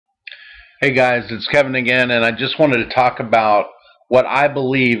Hey guys, it's Kevin again, and I just wanted to talk about what I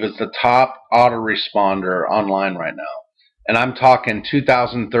believe is the top autoresponder online right now. And I'm talking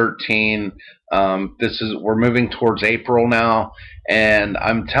 2013. We're moving towards April now, and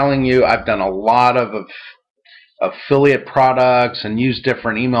I'm telling you, I've done a lot of affiliate products and used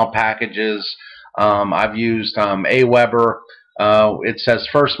different email packages. I've used Aweber. It says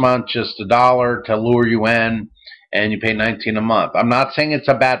first month just $1 to lure you in, and you pay $19 a month. I'm not saying it's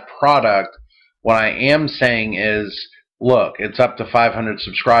a bad product. What I am saying is, look, it's up to 500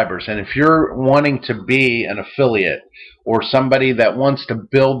 subscribers, and if you're wanting to be an affiliate or somebody that wants to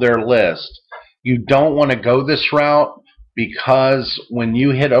build their list, you don't want to go this route, because when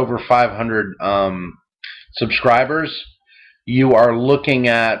you hit over 500 subscribers, you are looking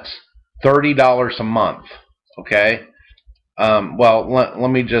at $30 a month. Okay. Well,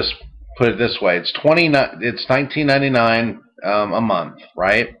 let me just put it this way: it's $19.99 a month,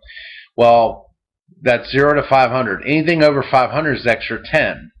 right? Well, that's 0 to 500. Anything over 500 is extra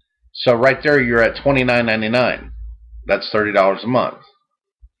 10. So right there, you're at $29.99. That's $30 a month.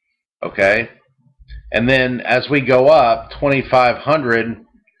 Okay. And then as we go up, 2,500.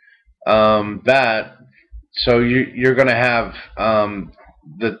 So you're going to have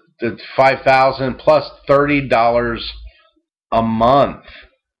the 5,000 plus $30 a month.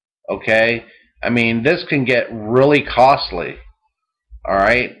 Okay. I mean, this can get really costly. All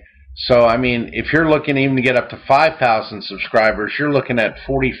right. So I mean, if you're looking even to get up to 5,000 subscribers, you're looking at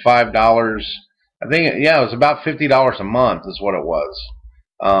 $45. I think, yeah, it was about $50 a month is what it was.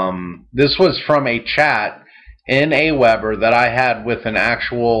 This was from a chat in Aweber that I had with an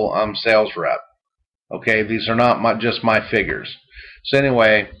actual sales rep. Okay, these are not just my figures. So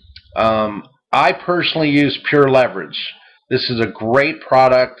anyway, I personally use Pure Leverage. This is a great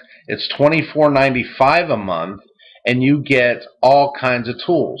product. It's $24.95 a month, and you get all kinds of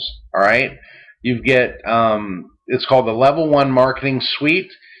tools. All right, you get it's called the Level 1 Marketing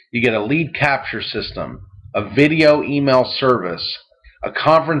Suite. You get a lead capture system, a video email service, a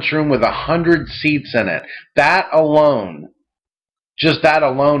conference room with 100 seats in it. That alone, just that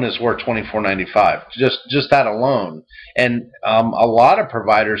alone, is worth $24.95. Just that alone, and a lot of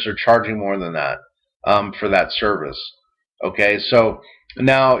providers are charging more than that for that service. Okay, so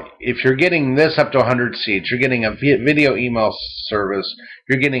now if you're getting this up to 100 seats, you're getting a video email service,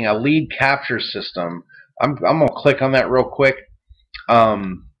 you're getting a lead capture system. I'm gonna click on that real quick.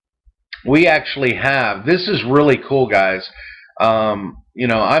 We actually have, this is really cool, guys. You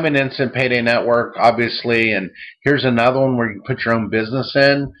know, I'm an Instant Payday Network, obviously, and here's another one where you put your own business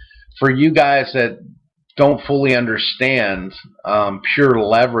in. For you guys that don't fully understand Pure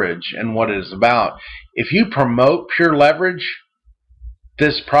Leverage and what it is about, if you promote Pure Leverage,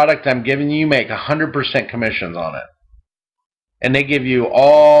 this product I'm giving you, make 100% commissions on it. And they give you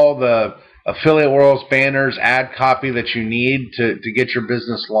all the Affiliate Worlds banners, ad copy that you need to get your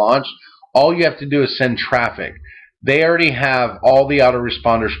business launched. All you have to do is send traffic. They already have all the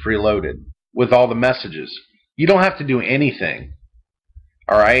autoresponders preloaded with all the messages. You don't have to do anything.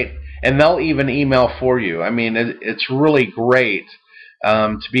 All right? And they'll even email for you. I mean, it's really great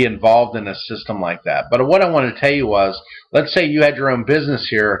to be involved in a system like that. But what I wanted to tell you was, let's say you had your own business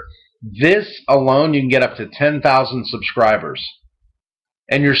here. This alone, you can get up to 10,000 subscribers.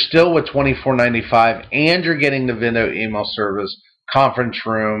 And you're still with $24.95, and you're getting the video email service, conference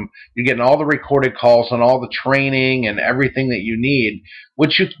room. You're getting all the recorded calls and all the training and everything that you need,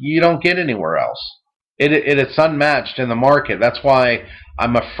 which you don't get anywhere else. It's unmatched in the market. That's why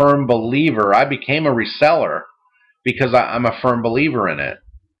I'm a firm believer. I became a reseller because I'm a firm believer in it.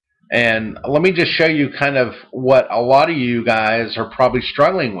 And let me just show you kind of what a lot of you guys are probably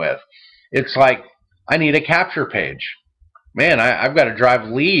struggling with. It's like, I need a capture page. Man, I've got to drive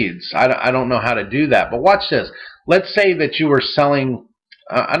leads. I don't know how to do that. But watch this. Let's say that you were selling,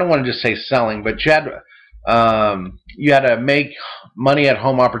 I don't want to just say selling, but you had a make money at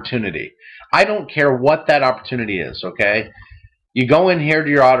home opportunity. I don't care what that opportunity is, okay? You go in here to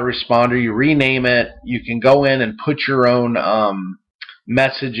your autoresponder, you rename it, you can go in and put your own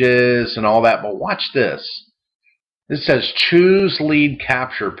messages and all that, but watch this. This says choose lead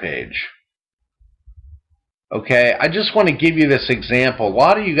capture page. Okay, I just want to give you this example. A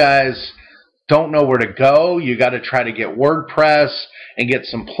lot of you guys don't know where to go. You got to try to get WordPress and get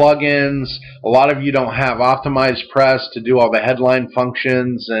some plugins. A lot of you don't have optimized press to do all the headline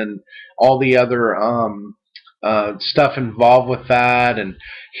functions and all the other stuff involved with that. And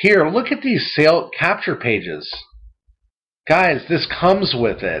here, look at these sale capture pages. Guys, this comes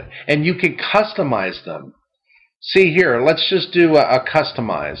with it, and you can customize them. See here, let's just do a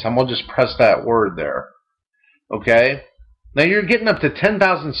customize. I'm going to just press that word there. Okay, Now you're getting up to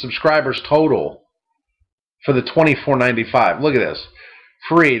 10,000 subscribers total for the $24.95. Look at this.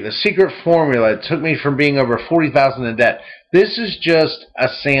 Free. The secret formula. It took me from being over 40,000 in debt. This is just a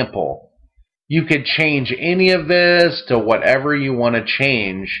sample. You could change any of this to whatever you want to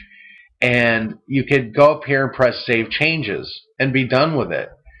change, and you could go up here and press Save Changes and be done with it.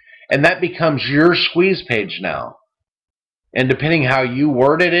 And that becomes your squeeze page now. And depending how you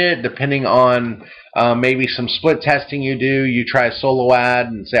worded it, depending on maybe some split testing you do, you try a solo ad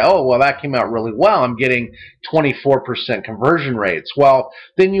and say, oh, well, that came out really well. I'm getting 24% conversion rates. Well,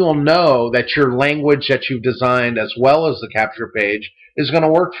 then you'll know that your language that you've designed as well as the capture page is going to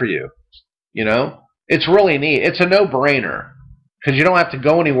work for you. You know, it's really neat. It's a no-brainer because you don't have to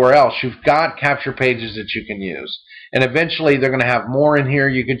go anywhere else. You've got capture pages that you can use. And eventually they're going to have more in here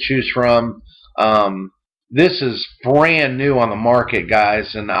you can choose from. This is brand new on the market,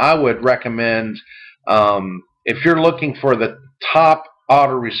 guys, and I would recommend, if you're looking for the top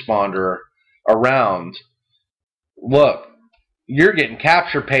autoresponder around, look, you're getting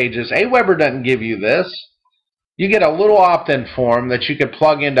capture pages. Aweber doesn't give you this. You get a little opt-in form that you could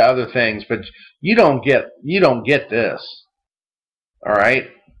plug into other things, but you don't get this. All right?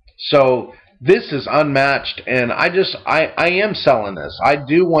 So this is unmatched, and I am selling this. I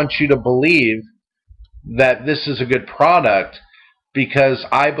do want you to believe that this is a good product because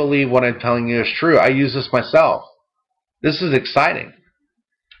I believe what I'm telling you is true. I use this myself. This is exciting.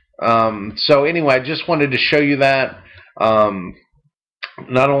 So anyway, I just wanted to show you that.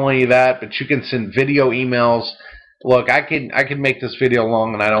 Not only that, but you can send video emails. Look, I can make this video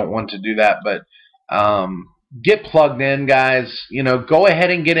long, and I don't want to do that, but get plugged in, guys. You know, go ahead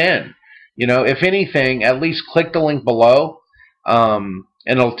and get in. You know, if anything, at least click the link below.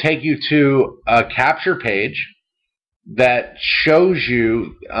 And it'll take you to a capture page that shows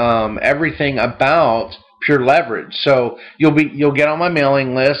you everything about Pure Leverage. So you'll get on my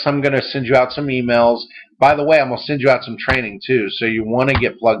mailing list. I'm going to send you out some emails. By the way, I'm going to send you out some training too. So you want to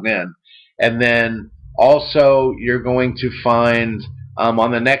get plugged in. And then also you're going to find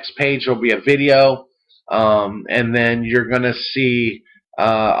on the next page there'll be a video, and then you're going to see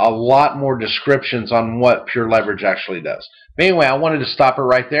a lot more descriptions on what Pure Leverage actually does. But anyway, I wanted to stop it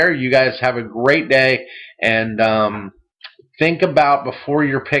right there. You guys have a great day, and think about before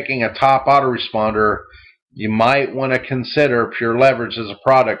you're picking a top autoresponder, you might want to consider Pure Leverage as a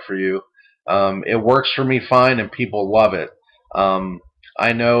product for you. It works for me fine, and people love it.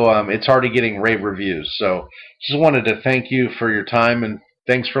 I know it's already getting rave reviews, so just wanted to thank you for your time, and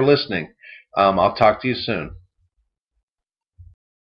thanks for listening. I'll talk to you soon.